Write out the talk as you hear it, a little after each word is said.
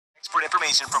Expert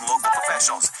information from local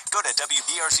professionals. Go to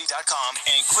WBRZ.com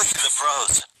and click to the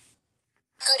pros.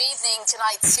 Good evening.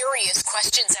 Tonight, serious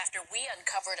questions after we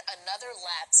uncovered another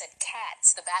lapse at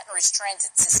CATS, the Baton Rouge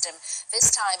Transit System. This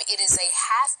time, it is a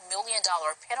 $500,000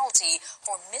 penalty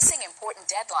for missing important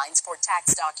deadlines for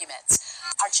tax documents.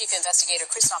 Our Chief Investigator,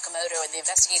 Chris Nakamoto, in the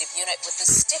Investigative Unit with the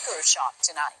sticker shock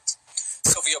tonight.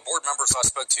 Sylvia, board members I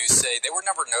spoke to say they were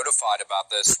never notified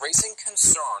about this, raising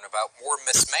concern about more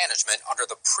mismanagement under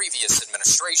the previous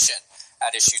administration.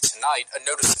 At issue tonight, a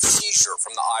notice of seizure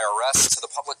from the IRS to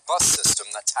the public bus system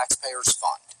that taxpayers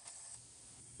fund.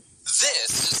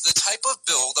 This is the type of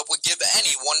bill that would give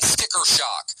anyone sticker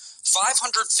shock.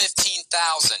 $515,859.50.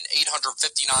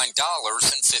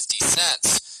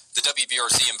 The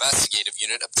WBRZ Investigative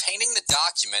Unit obtaining the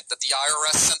document that the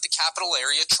IRS sent the capital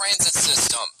area transit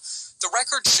system. The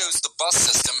record shows the bus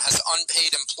system has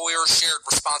unpaid employer shared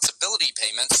responsibility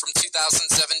payments from 2017.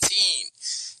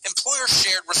 Employer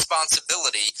shared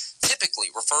responsibility typically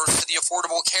refers to the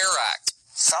Affordable Care Act.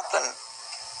 Something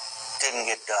didn't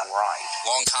get done right.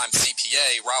 Longtime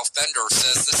CPA Ralph Bender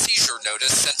says the seizure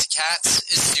notice sent to CATS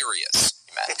is serious.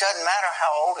 It doesn't matter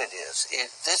how old it is.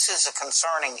 This is a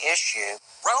concerning issue.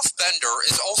 Ralph Bender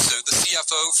is also the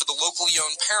CFO for the locally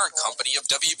owned parent company of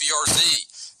WBRZ.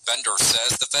 Bender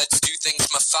says the feds do things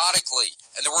methodically,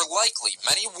 and there were likely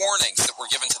many warnings that were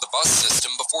given to the bus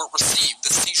system before it received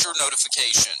the seizure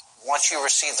notification. Once you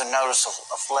receive the notice of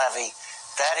levy,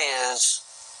 that is,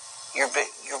 you're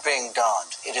being done.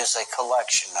 It is a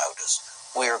collection notice.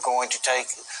 We are going to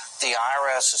take, the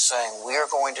IRS is saying, we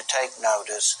are going to take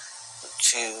notice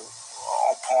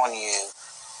upon you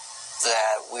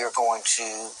that we are going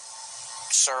to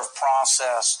serve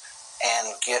process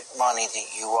and get money that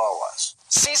you owe us.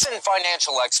 Seasoned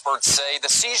financial experts say the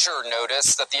seizure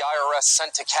notice that the IRS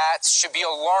sent to CATS should be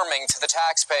alarming to the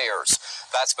taxpayers.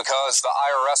 That's because the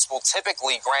IRS will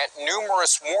typically grant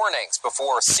numerous warnings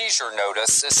before a seizure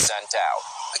notice is sent out.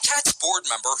 A CATS board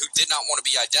member who did not want to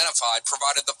be identified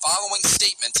provided the following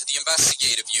statement to the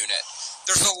investigative unit.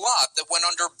 There's a lot that went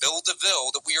under Bill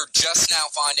DeVille that we are just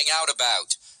now finding out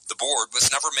about. The board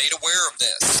was never made aware of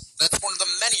this. That's one of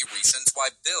the many reasons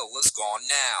why Bill is gone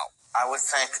now. I would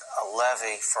think a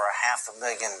levy for $500,000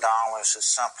 is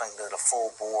something that a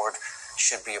full board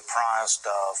should be apprised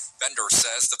of. Bender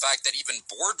says the fact that even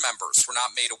board members were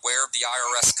not made aware of the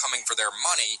IRS coming for their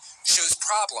money shows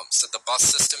problems that the bus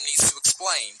system needs to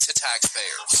explain to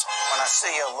taxpayers. When I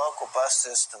see a local bus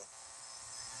system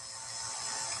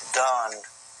done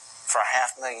for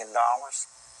 $500,000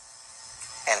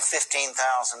 and $15,000,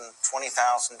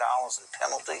 $20,000 in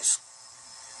penalties,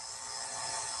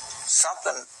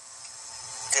 something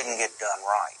didn't get done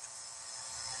right.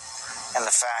 And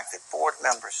the fact that board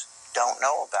members don't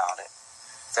know about it,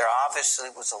 there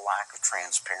obviously was a lack of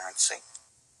transparency.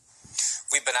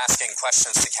 We've been asking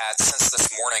questions to CATS since this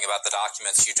morning about the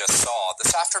documents you just saw.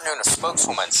 This afternoon, a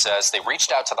spokeswoman says they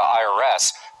reached out to the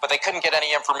IRS, but they couldn't get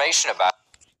any information about